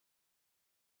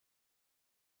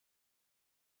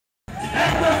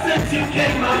since you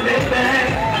came, my baby.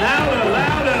 Louder,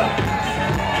 louder.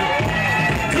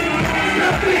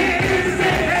 Nothing is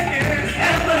safe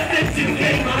ever since you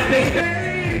came, my baby.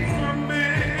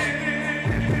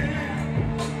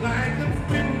 Like the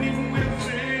spinning wheels,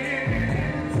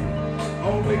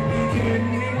 always begin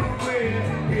anywhere.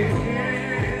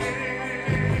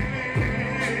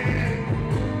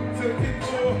 Searching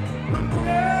for a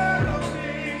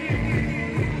melody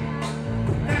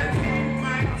that he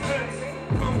might touch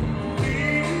completely.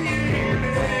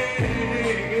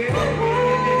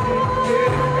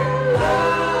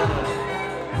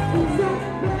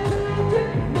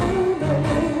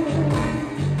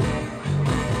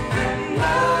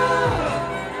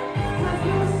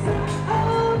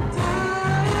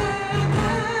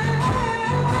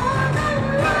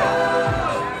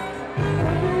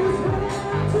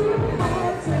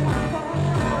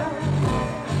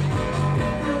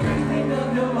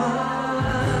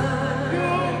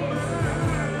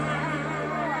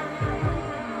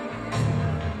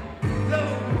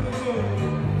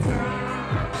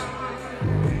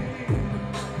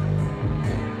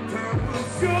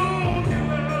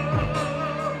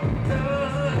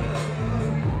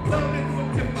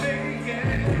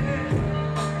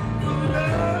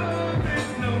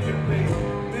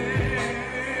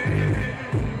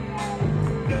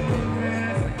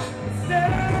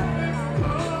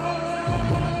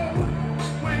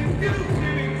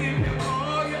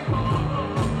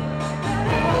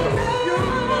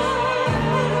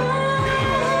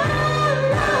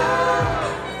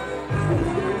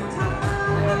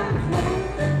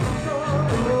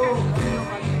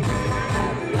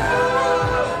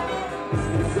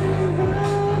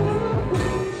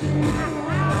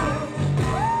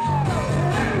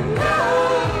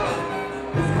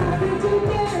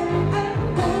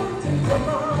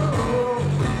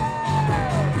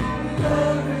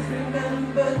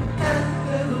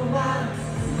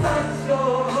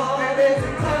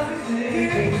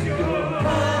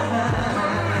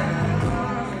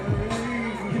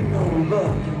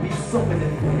 Love can be so many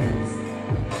things.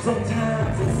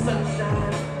 Sometimes it's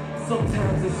sunshine,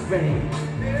 sometimes it's rain.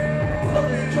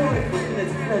 Love is joyful in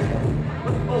its pleasure,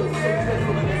 but oh so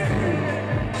dreadful in its pain.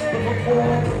 But for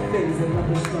all the things that love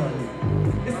has done,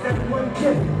 it's that one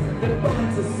gift that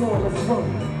binds us all as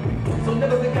one. So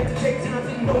never forget to take time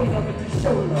to know love and to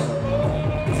show love.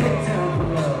 Take time for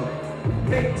love.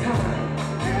 Make time.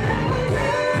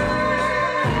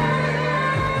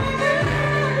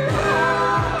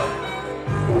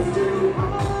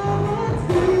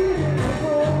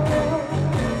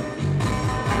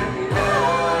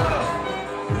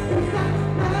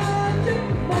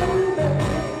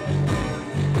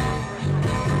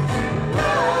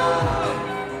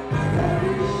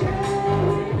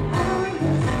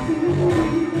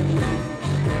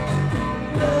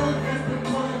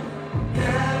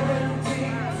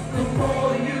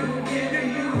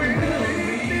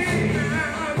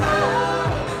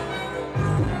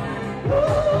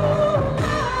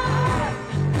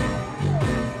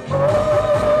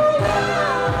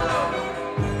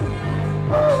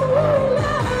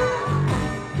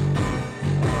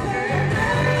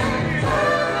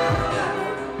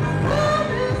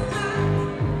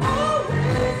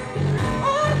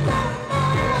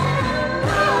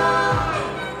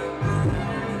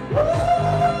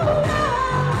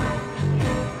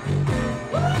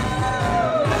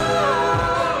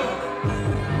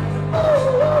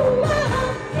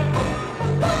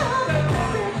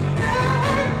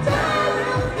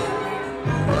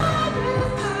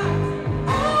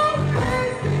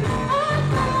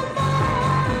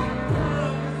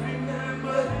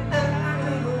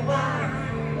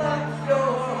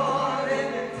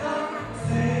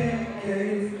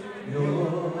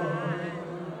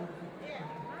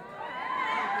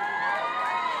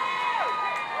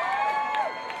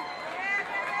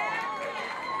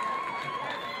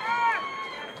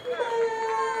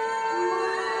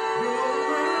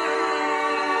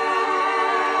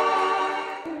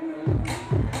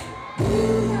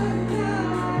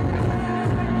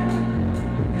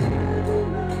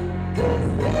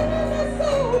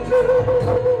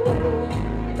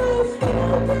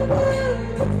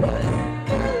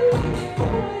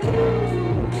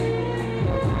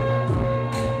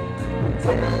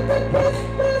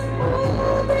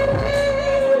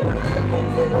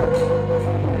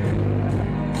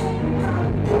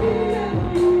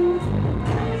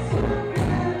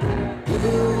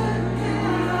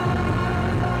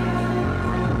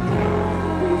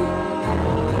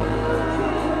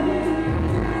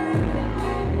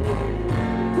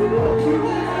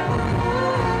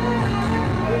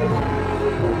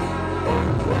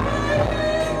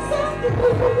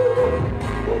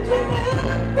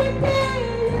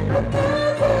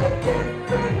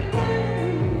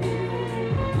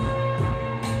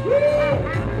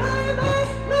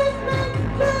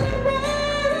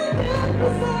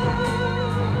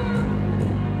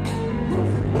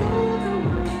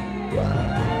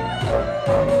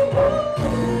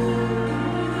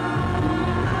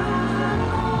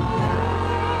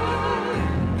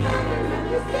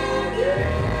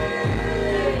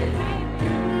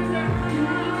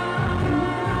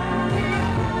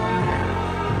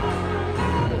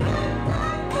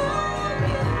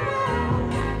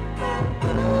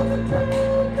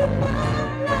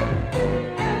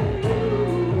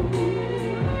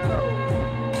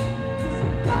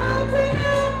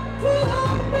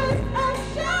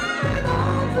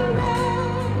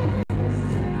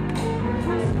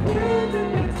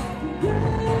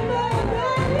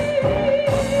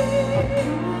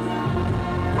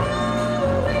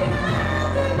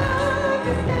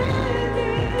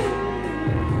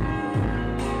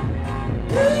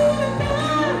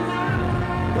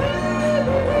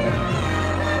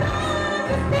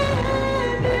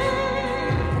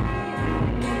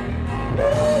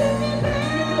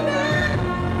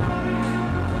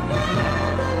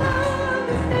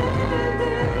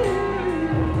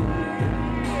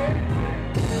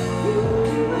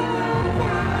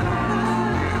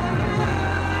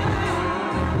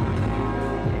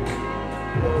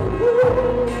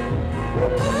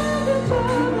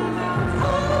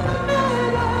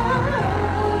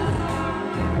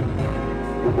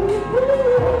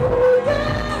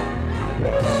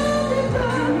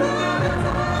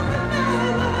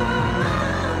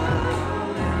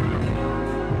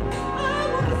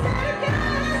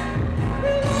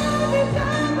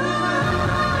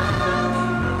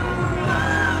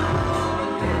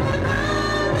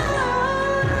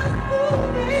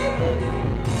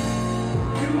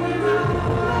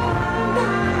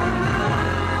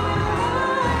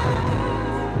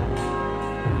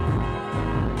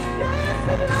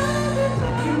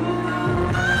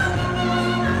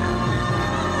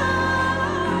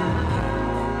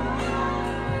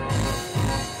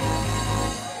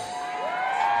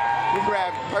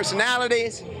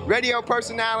 personalities, radio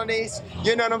personalities,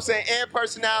 you know what I'm saying, air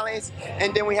personalities,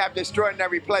 and then we have the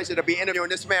extraordinary pleasure to be interviewing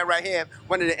this man right here,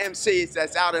 one of the MCs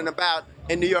that's out and about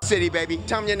in New York City, baby.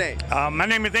 Tell me your name. My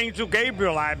name is Angel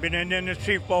Gabriel. I've been in the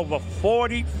industry for over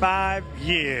 45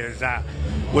 years. I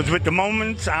was with the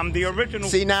Moments. I'm the original.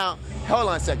 See now, hold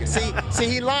on a second. See,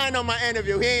 he lying on my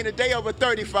interview. He ain't a day over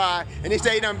 35, and he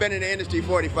say he done been in the industry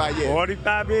 45 years.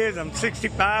 45 years. I'm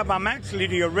 65. I'm actually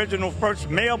the original first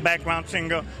male background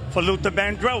singer for Luther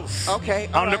Vandross. Okay,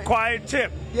 on the Quiet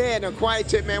Tip. Yeah, the Quiet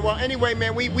Tip, man. Well, anyway,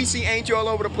 man, we see Angel all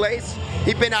over the place.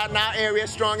 He been out in our area,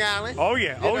 Strong Island. Oh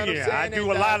yeah, you know I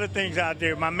do a lot of things out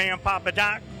there. My man Papa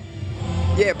Doc.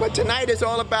 Yeah, but tonight is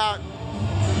all about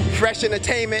fresh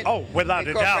entertainment. Oh, without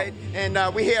a doubt. And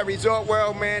we here at Resort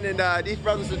World, man, and these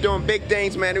brothers are doing big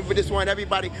things, man. We just want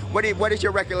everybody, what is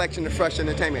your recollection of fresh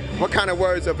entertainment? What kind of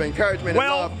words of encouragement and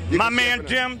love? Well, my man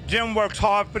Jim works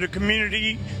hard for the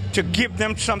community to give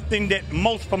them something that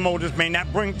most promoters may not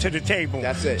bring to the table.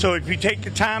 That's it. So if you take the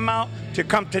time out to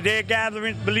come to their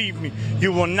gatherings, believe me,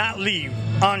 you will not leave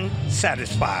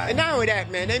unsatisfied. And not only that,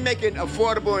 man, they make it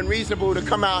affordable and reasonable to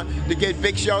come out to get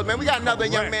big shows. Man, we got another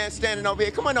young man standing over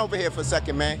here. Come on over here for a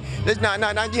second, man.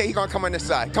 Yeah, he's gonna come on this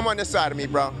side. Come on this side of me,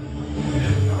 bro.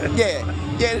 Yeah,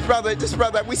 this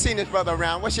brother, we seen this brother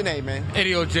around. What's your name, man?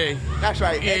 Eddie OJ. That's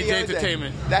right, Eddie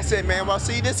Entertainment. That's it, man. Well,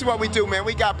 see, this is what we do, man.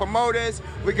 We got promoters,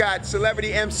 we got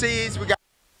celebrity MCs, we got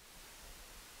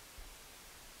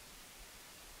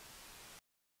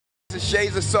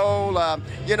Shades of Soul,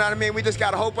 you know what I mean? We just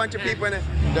got a whole bunch of people in it.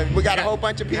 We got a whole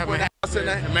bunch of people in the house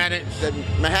tonight. The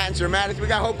Manhattan Dramatics. We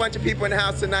got a whole bunch of people in the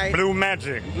house tonight. Blue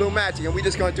Magic, and we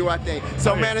just gonna do our thing.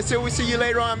 So, man, until we see you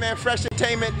later on, man, Fresh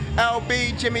Entertainment,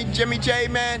 LB, Jimmy J,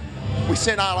 man, we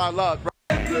send out our love, bro.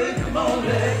 Come on,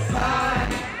 let's fly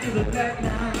to the back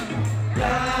now,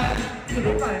 fly to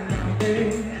the right now,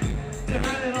 baby. Turn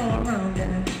it all around,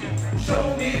 yeah.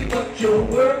 Show me what you're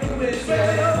working with,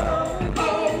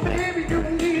 oh, baby, you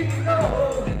need to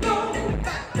know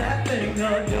that thing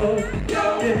on your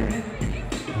yeah.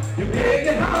 You make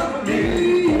it hard for me.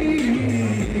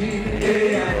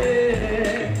 Hey,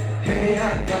 I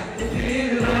got the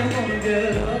feeling I'm gonna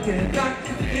get lucky. Got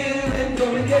the feeling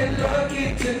gonna get lucky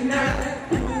tonight.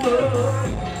 Oh,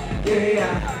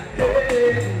 yeah, I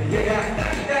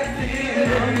got that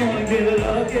feeling I'm gonna get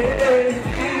lucky.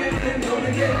 Feeling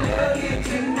gonna get lucky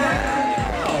tonight.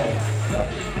 Oh,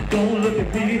 don't look at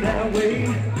me that way.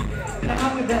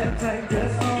 Now with that tight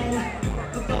dress on,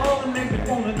 that's all that makes me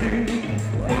wanna do.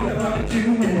 Think about you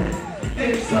and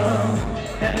get some,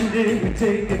 and if you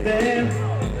take it there,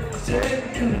 I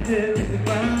said you're gonna dip to the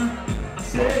ground. I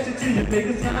said it till you make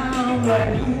it sound like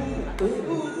ooh, ooh,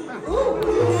 ooh,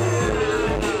 ooh.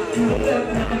 To the left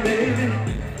now, baby,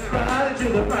 right to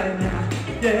the right now,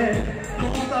 yeah.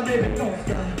 Don't stop, baby, don't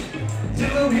stop,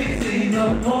 till we see the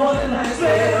morning light.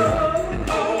 Say,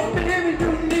 oh, baby,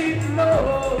 you need to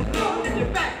know, you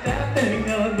back that thing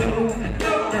up,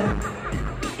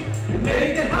 you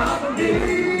make it hard for me.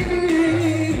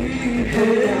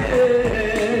 Hey,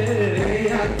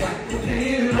 I got the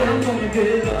feeling I'm gonna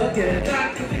get lucky. Got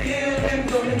the feeling I'm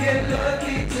gonna get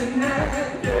lucky tonight.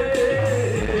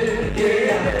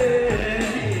 Yeah,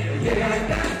 I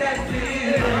got that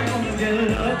feeling I'm gonna get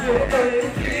lucky.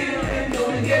 Feeling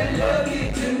gonna get lucky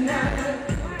tonight.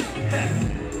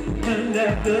 And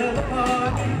after the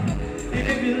party, if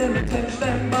you let me touch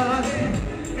that body,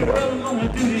 girl, I'm gonna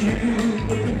do to you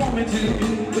what you want me to,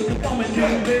 what you want me to,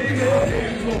 baby.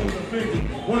 Hands over the finger,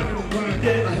 one in the grind,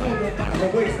 yeah. I held her by her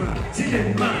waistline, she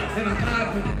didn't mind, and I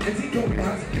hived her, and she told me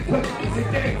how to get quick, I said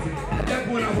dancing. At that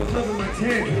point, I was loving my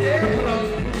chances. Yeah. When I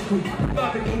was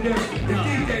about to go down, the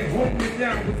DJ hold me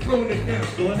down, was slowing it down.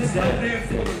 So I dance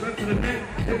for the rest of the night.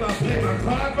 If I play my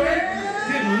card right,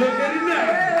 didn't look at it now.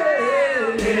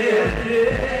 Yeah,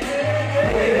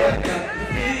 I got the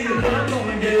feeling I'm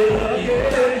gonna get lucky.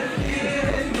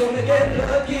 Feeling gonna get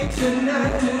lucky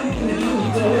tonight.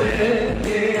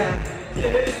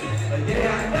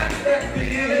 Yeah, I got that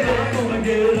feeling I'm gonna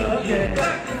get lucky.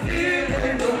 Got the feeling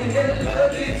I'm gonna get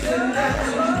lucky tonight.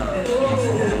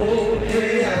 Oh,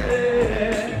 yeah,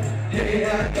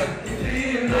 I got the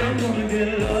feeling I'm gonna get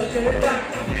lucky. Got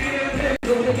the feeling I'm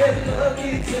gonna get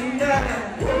lucky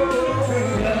tonight. Oh,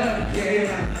 yeah.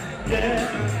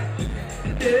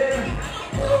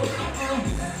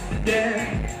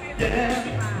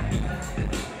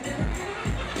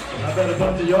 I bet a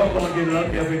bunch of y'all gonna get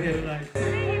lucky up in here tonight.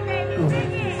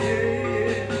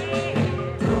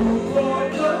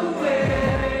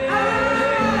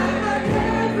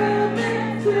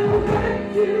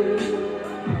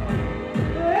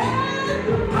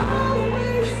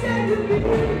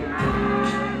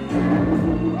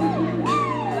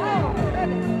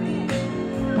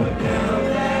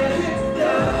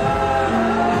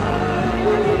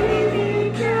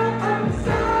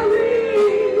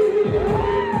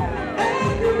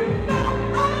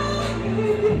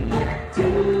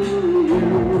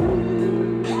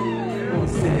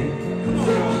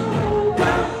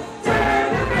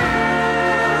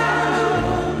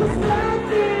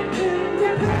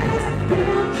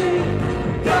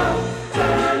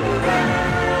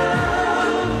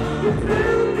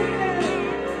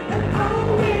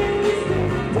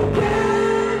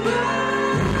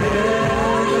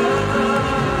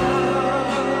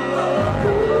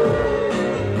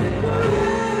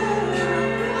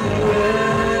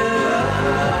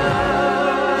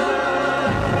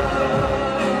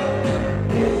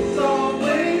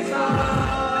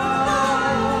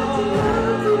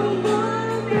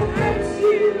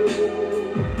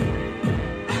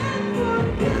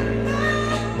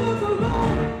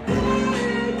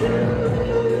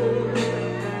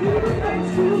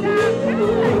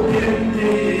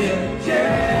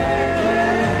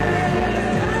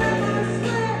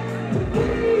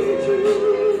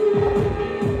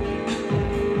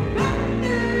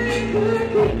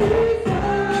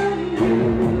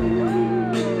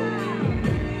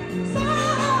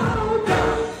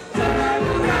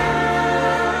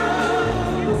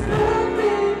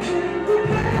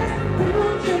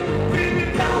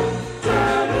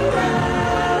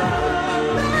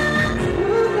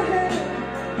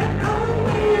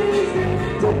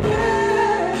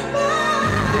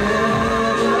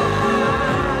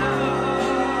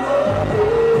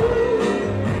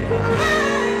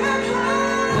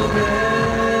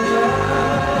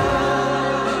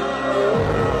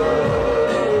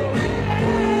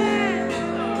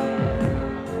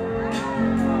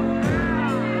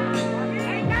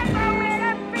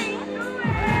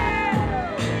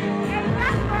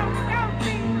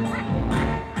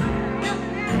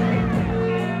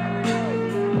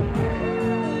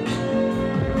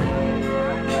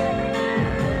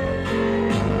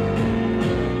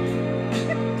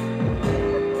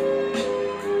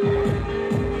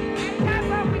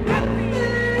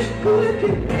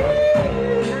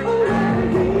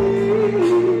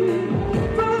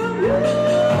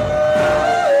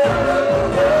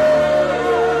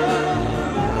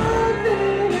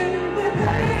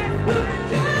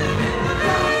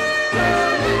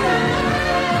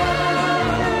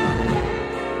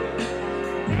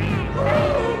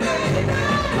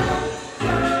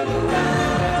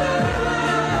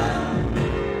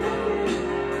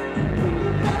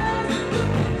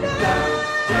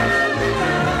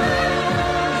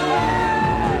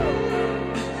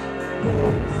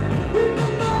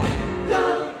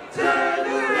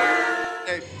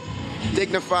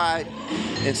 dignified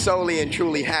and solely and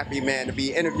truly happy, man, to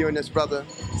be interviewing this brother,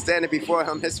 standing before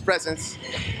him. His presence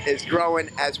is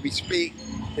growing as we speak.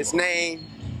 His name,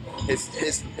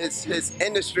 his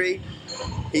industry.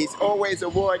 He's always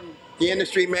awarding the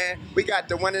industry, man. We got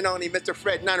the one and only Mr.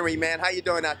 Fred Nunnery, man. How you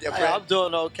doing out there, Fred? Hey, I'm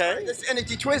doing okay. This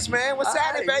Energy Twist, man. What's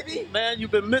happening, baby? Man,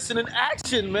 you've been missing in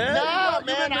action, man. No,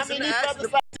 man. I mean, these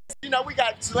brothers like this, you know, we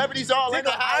got celebrities all in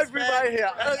the house, Ivory man. right here.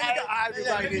 Ivory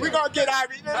right here. We're gonna get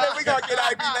Ivory. We're gonna get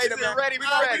Ivory later, man. Ready, we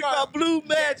got blue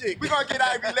magic. We're gonna get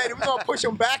Ivory later. We're gonna push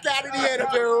him back out of the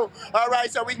interview. All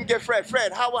right, so we can get Fred.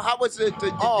 Fred, how was it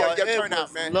your turnout,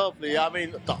 was man? Lovely. I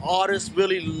mean, the artists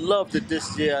really loved it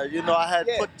this year. You know, I had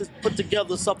put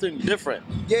together something different.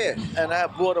 Yeah. And I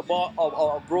had brought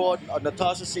abroad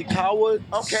Natasha C. Coward.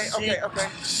 Okay.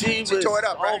 She tore it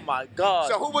up, right? Oh my God.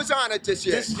 So who was on it this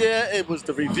year? This year it was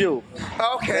the Review.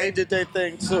 Okay. They did their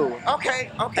thing too. Okay.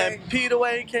 And Peter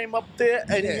Wayne came up there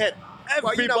and he had everybody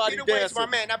well, you know, Peter Wayne's dancing. my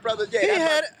man, that brother. Yeah, He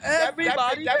had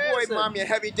everybody that boy dancing. remind me of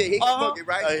Heavy D. He can boogie,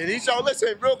 right? So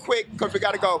listen, real quick, because we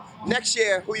got to go. Next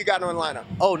year, who you got on the lineup?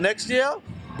 Oh, next year?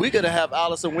 We're going to have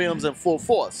Allison Williams in full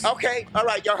force. Okay, all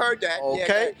right, y'all heard that.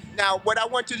 Okay. Yeah, now, what I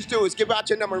want you to do is give out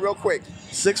your number real quick.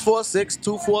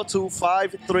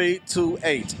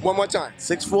 646-242-5328. One more time.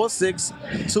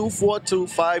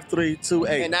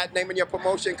 646-242-5328. And that naming your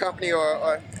promotion company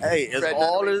or hey, it's Fred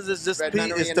all Nunnery? it is just Fred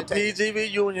Nunnery it's the PG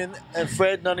Reunion and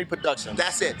Fred Nunnery Productions.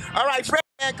 That's it. All right, Fred,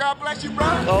 man, God bless you, bro.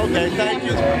 Okay, thank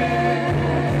you.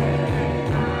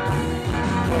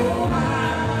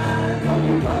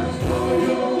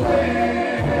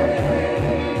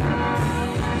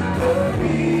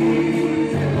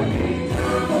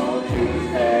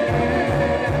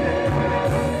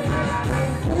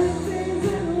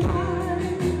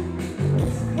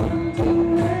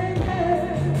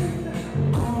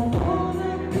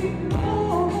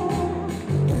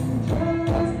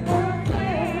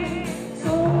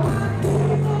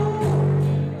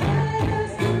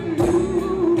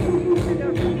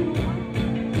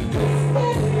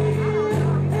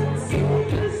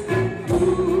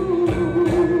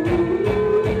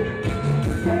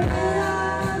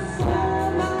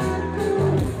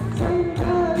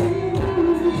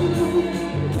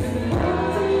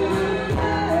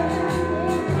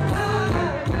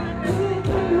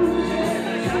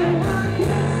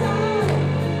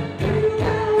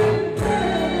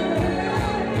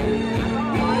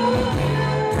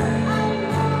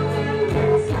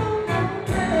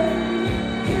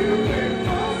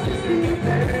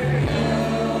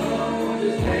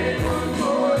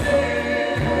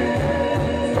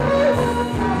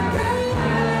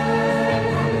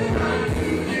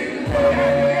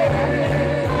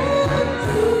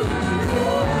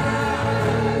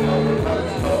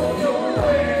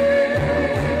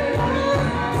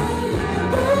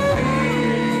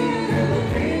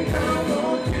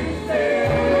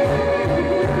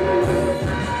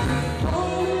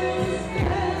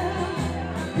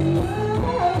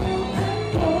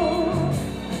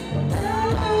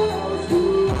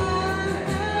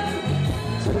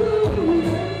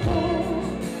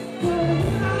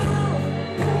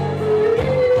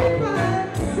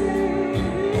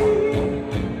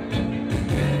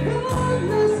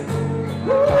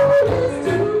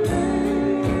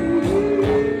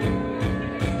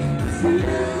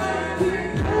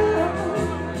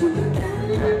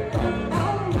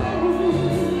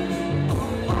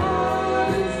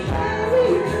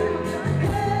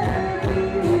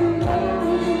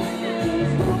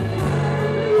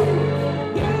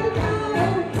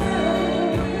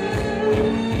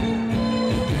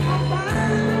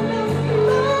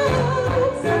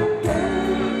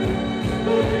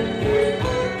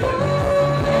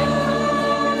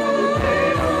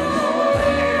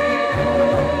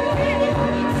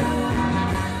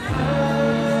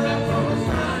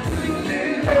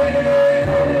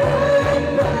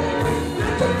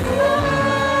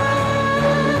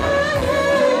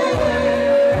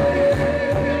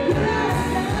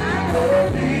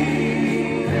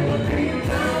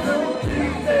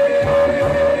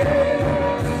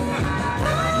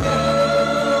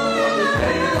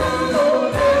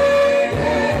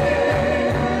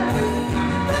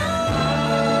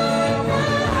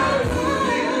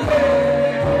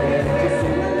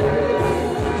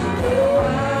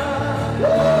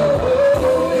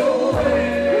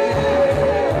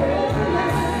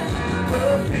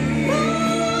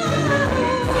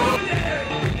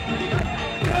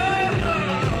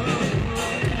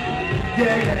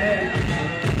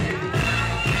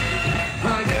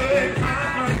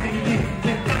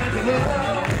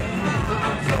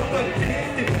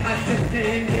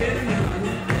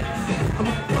 I'm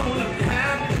gonna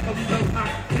have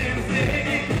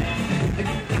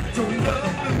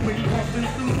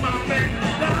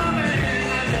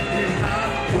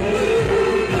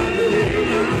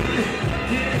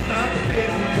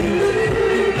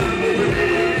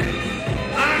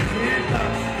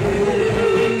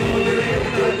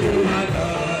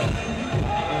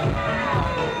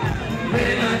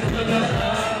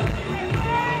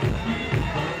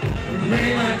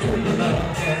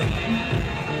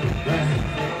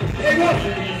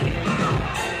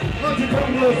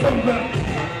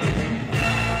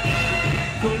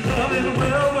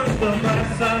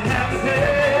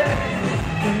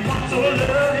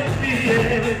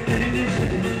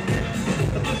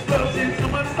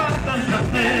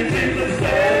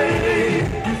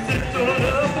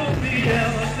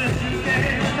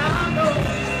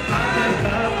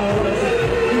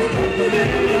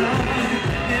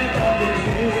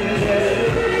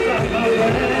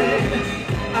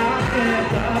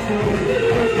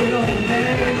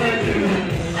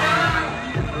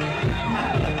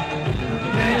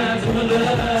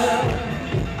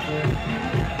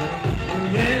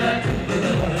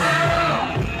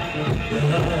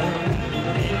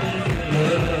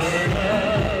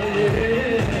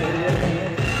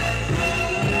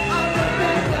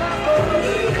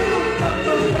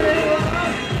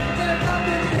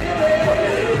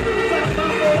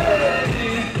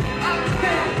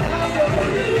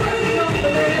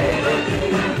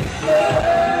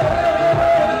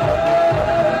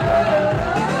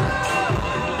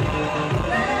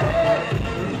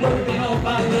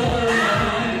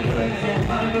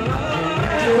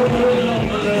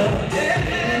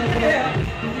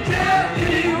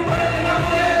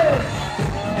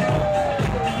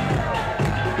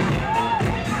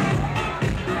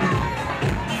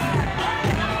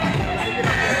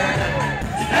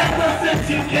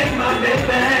You came my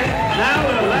baby.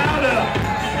 Louder, louder.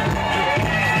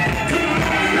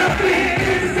 Nothing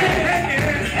is the same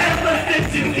ever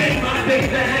since you came my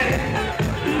baby.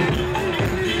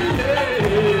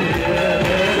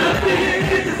 Nothing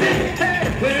is the same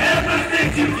ever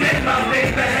since you came my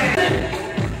baby.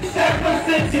 Ever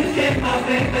since you came my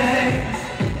baby.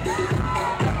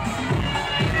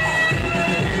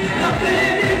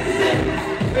 Nothing is the same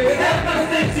ever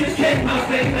since you came my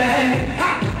baby.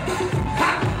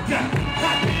 Nothing,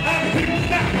 nothing,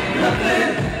 nothing,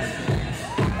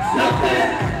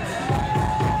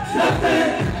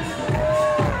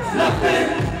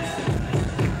 nothing,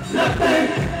 nothing,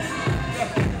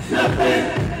 nothing,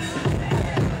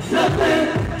 nothing,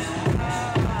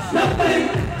 nothing,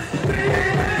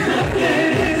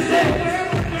 nothing is the same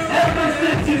ever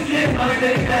since you came my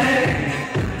baby.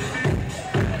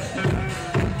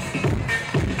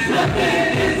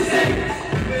 Nothing is the same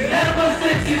ever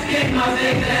since you came my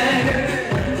baby.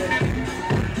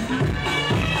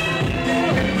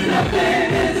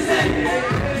 Nothing is the same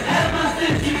ever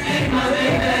since you came my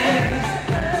baby.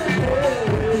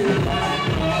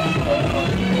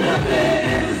 Nothing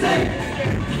is the same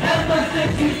ever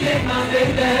since you came my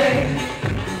baby.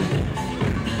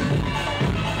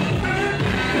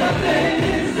 Nothing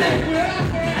is the same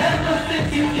ever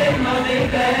since you came my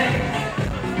baby.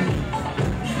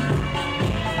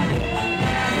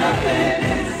 Nothing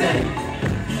is the same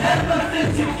ever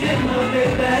since you came my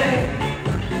baby.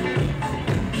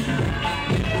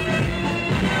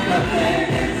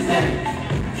 Nothing is the same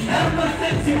ever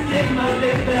since you came my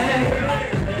baby.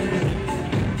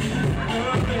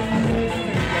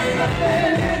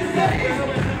 Nothing is the same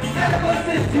ever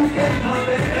since you came my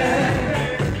baby.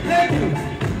 Thank you.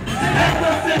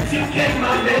 Ever since you came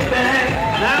my baby.